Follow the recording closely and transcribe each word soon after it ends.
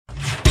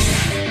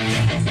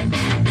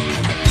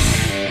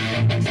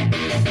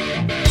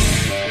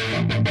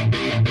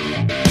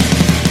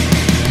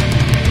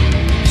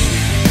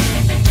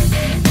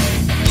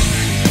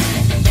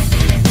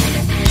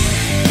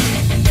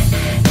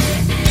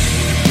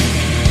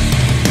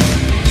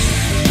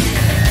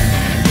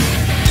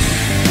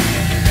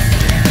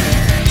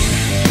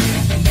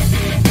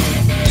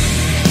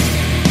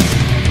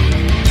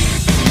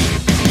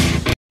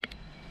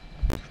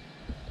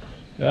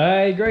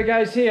Hey, Greg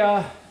Gates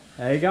here.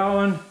 How you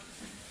going?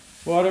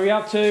 What are we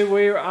up to?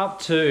 We're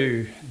up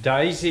to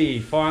Daisy,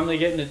 finally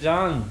getting it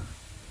done.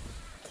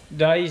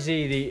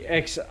 Daisy, the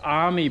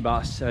ex-army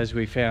bus, as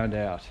we found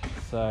out.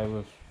 So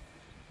we've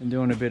been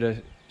doing a bit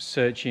of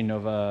searching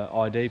of a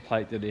ID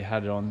plate that he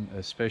had on,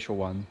 a special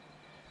one.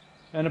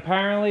 And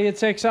apparently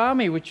it's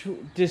ex-army, which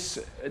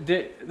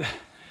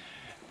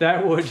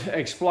that would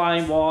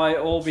explain why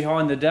all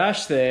behind the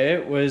dash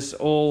there was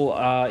all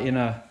in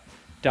a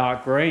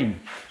dark green,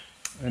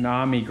 an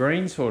army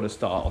green sort of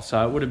style.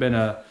 So it would have been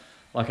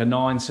like a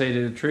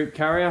 9-seater troop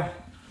carrier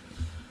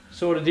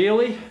sort of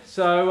dealy.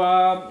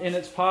 So in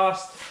its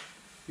past,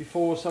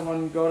 before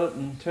someone got it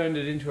and turned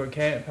it into a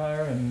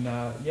camper, and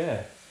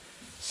yeah.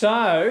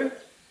 So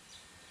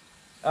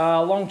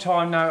long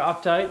time no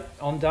update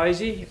on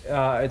Daisy.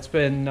 It's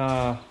been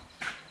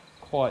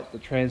quite the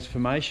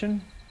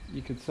transformation,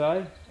 you could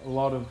say. A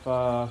lot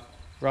of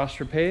rust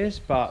repairs,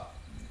 but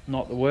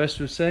not the worst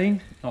we've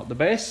seen, not the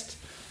best,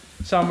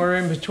 somewhere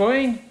in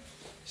between.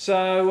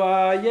 So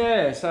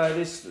yeah, so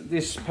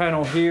this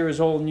panel here is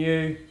all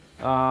new.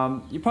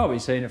 You've probably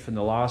seen it from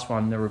the last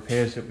one, the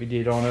repairs that we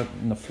did on it,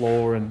 and the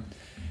floor and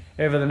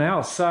everything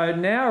else. So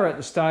now we're at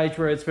the stage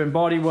where it's been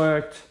body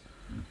worked,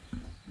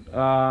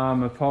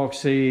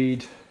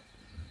 epoxied,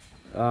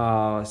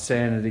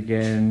 sanded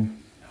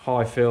again,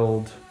 high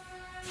filled,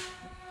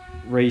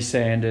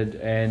 resanded,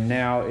 and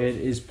now it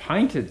is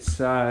painted.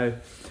 So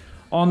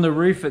on the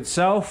roof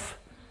itself,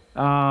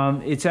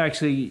 it's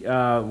actually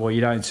well, you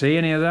don't see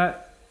any of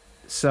that.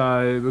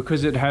 So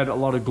because it had a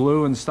lot of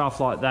glue and stuff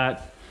like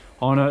that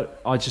on it,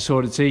 I just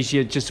thought it's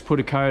easier just to put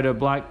a coat of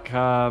black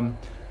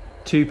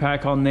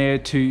 2-pack on there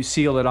to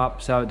seal it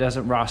up so it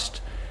doesn't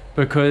rust,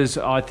 because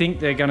I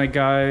think they're going to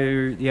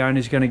go, the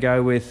owner's going to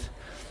go with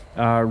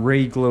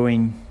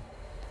re-gluing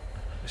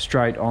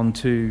straight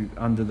onto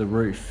under the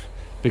roof.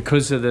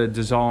 Because of the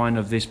design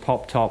of this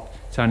pop top,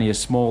 it's only a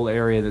small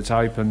area that's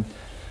open.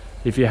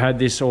 If you had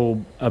this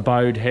all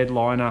abode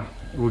headliner,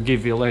 it would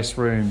give you less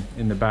room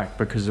in the back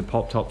because the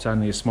pop top's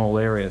only a small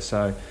area.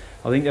 So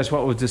I think that's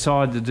what we've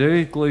decided to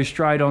do, glue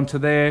straight onto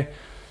there.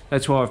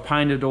 That's why I've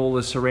painted all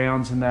the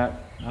surrounds and that.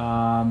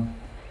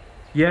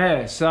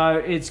 Yeah, so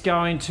it's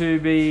going to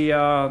be,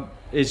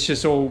 it's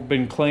just all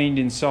been cleaned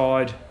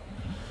inside.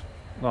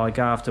 Like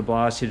after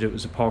blasted, it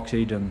was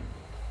epoxied, and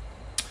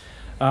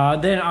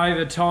then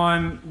over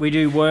time we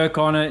do work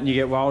on it and you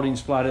get welding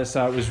splatter,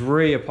 so it was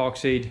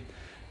re-epoxied,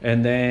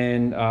 and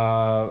then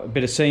a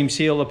bit of seam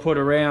sealer put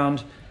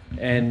around,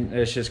 and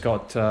it's just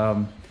got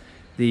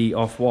the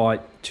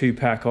off-white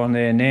 2-pack on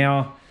there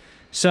now.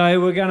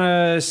 So we're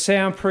gonna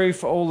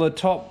soundproof all the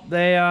top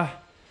there,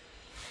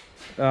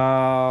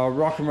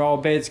 rock and roll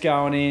beds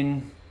going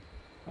in.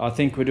 I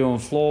think we're doing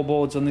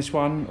floorboards on this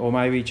one, or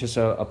maybe just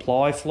a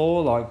ply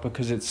floor, like,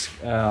 because it's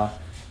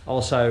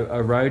also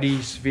a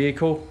roadie's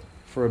vehicle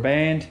for a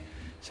band,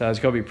 so it's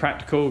got to be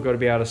practical, got to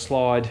be able to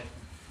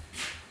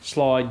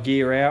slide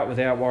gear out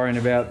without worrying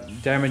about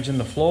damaging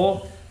the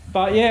floor.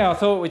 But yeah, I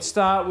thought we'd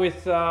start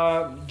with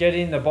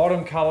getting the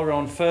bottom colour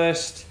on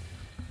first.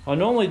 I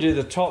normally do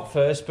the top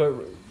first, but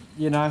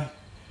you know,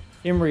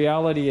 in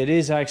reality it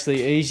is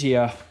actually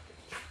easier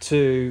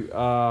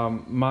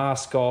to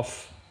mask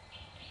off,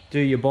 do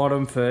your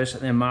bottom first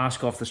and then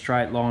mask off the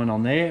straight line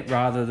on there,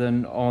 rather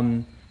than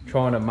on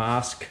trying to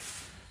mask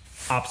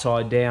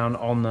upside down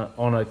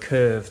on a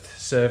curved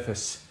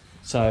surface.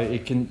 So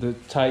the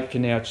tape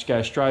can now just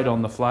go straight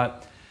on the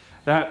flat.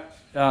 That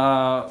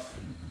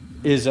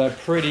is a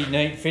pretty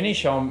neat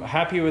finish. I'm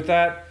happy with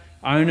that.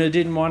 Owner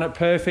didn't want it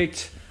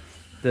perfect.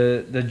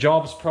 The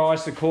job's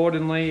priced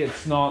accordingly.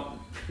 It's not,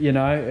 you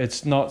know,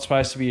 it's not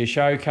supposed to be a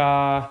show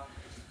car.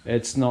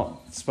 It's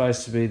not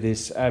supposed to be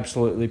this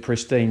absolutely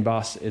pristine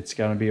bus. It's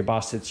going to be a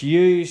bus that's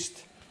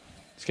used.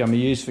 It's going to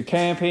be used for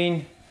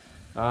camping.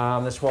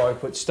 That's why I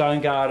put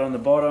stone guard on the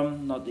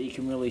bottom, not that you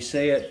can really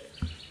see it.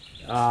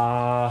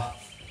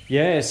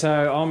 Yeah,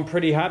 so I'm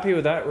pretty happy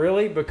with that,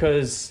 really,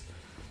 because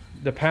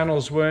the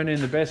panels weren't in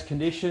the best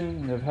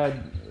condition. They've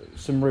had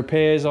some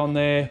repairs on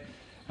there.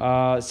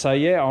 So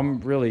yeah, I'm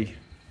really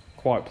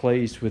quite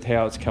pleased with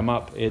how it's come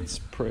up. It's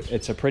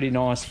a pretty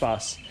nice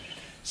bus.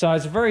 So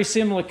it's a very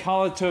similar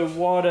colour to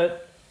what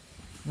it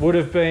would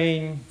have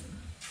been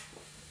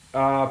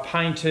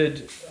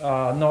painted,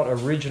 not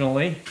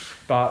originally,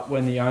 but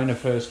when the owner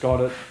first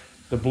got it.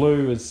 The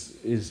blue is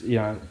you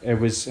know, it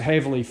was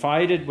heavily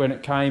faded when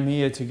it came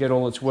here to get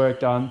all its work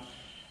done,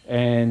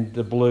 and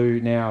the blue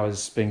now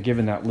has been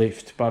given that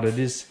lift, but it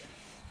is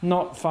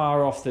not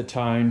far off the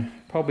tone,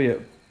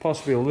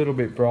 possibly a little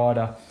bit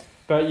brighter,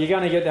 but you're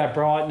going to get that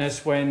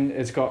brightness when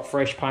it's got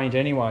fresh paint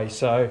anyway.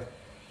 So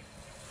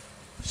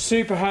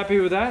super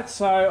happy with that.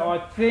 So I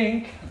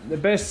think the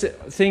best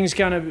thing's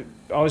going to be,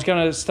 I was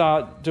going to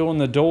start doing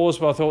the doors,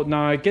 but I thought,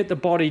 no, get the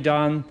body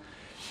done,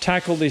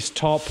 tackle this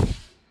top,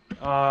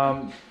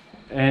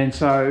 and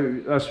so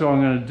that's what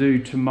I'm going to do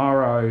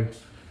tomorrow,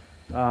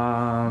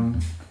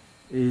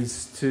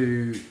 is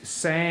to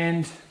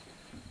sand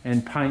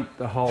and paint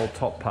the whole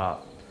top part.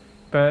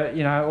 But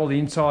you know, all the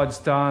inside's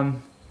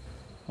done,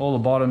 all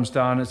the bottom's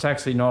done. It's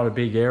actually not a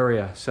big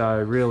area,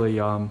 so really,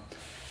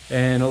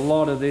 and a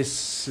lot of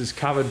this is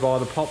covered by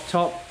the pop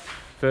top,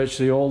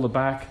 virtually all the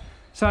back.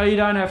 So you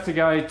don't have to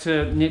go to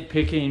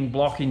nitpicking,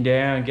 blocking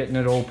down, getting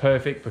it all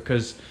perfect,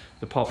 because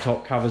the pop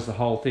top covers the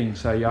whole thing.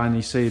 So you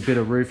only see a bit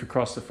of roof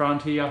across the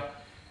front here,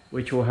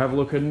 which will have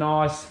looking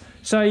nice.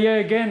 So yeah,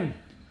 again,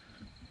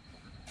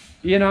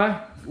 you know,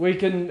 we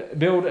can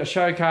build a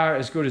show car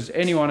as good as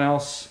anyone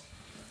else,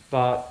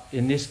 but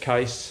in this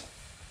case,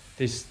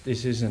 this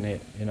isn't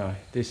it. You know,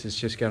 this is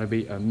just going to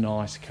be a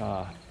nice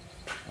car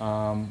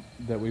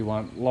that we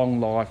want long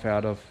life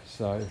out of.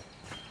 So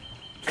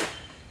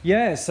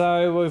yeah,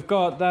 so we've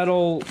got that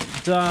all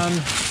done.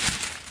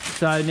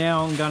 So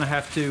now I'm going to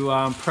have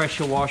to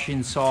pressure wash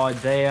inside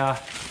there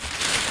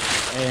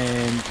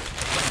and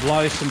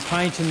blow some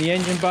paint in the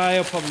engine bay.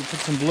 I'll probably put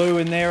some blue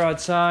in there,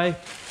 I'd say.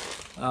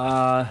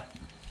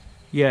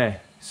 Yeah,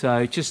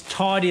 so just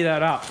tidy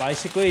that up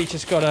basically. You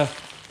just got to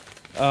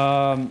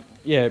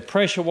yeah,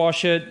 pressure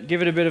wash it,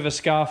 give it a bit of a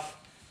scuff.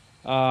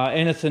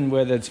 Anything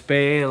where it's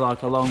bare,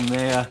 like along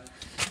there,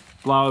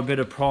 blow a bit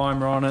of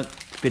primer on it,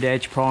 a bit of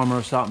edge primer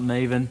or something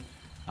even.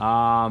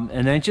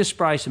 And then just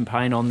spray some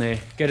paint on there,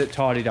 get it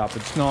tidied up.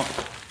 It's not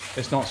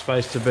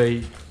supposed to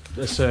be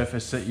the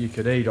surface that you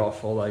could eat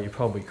off, although you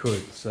probably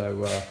could. So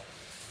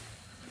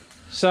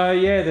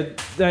yeah,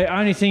 the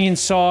only thing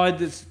inside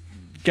that's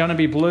gonna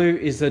be blue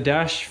is the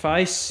dash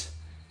face.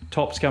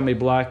 Top's gonna be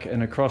black,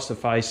 and across the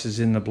face is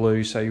in the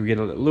blue, so you get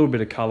a little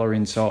bit of color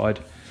inside.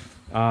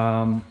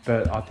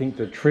 But I think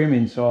the trim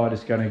inside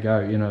is gonna go,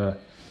 you know,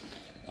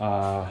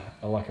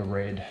 like a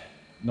red,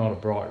 not a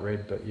bright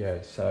red, but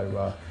yeah.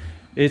 So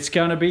it's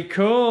gonna be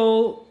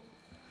cool.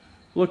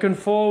 Looking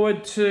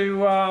forward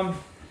to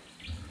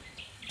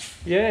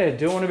yeah,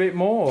 doing a bit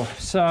more.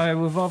 So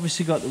we've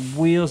obviously got the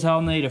wheels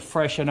I'll need to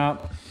freshen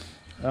up.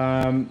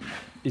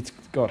 It's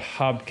got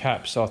hub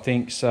caps, I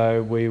think,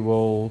 so we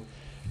will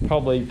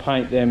probably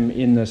paint them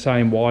in the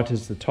same white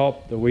as the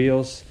top, the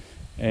wheels,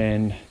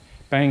 and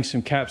bang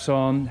some caps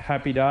on.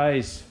 Happy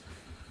days.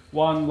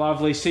 One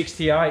lovely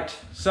 68.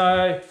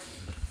 So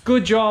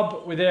good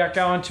job without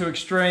going to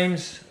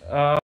extremes.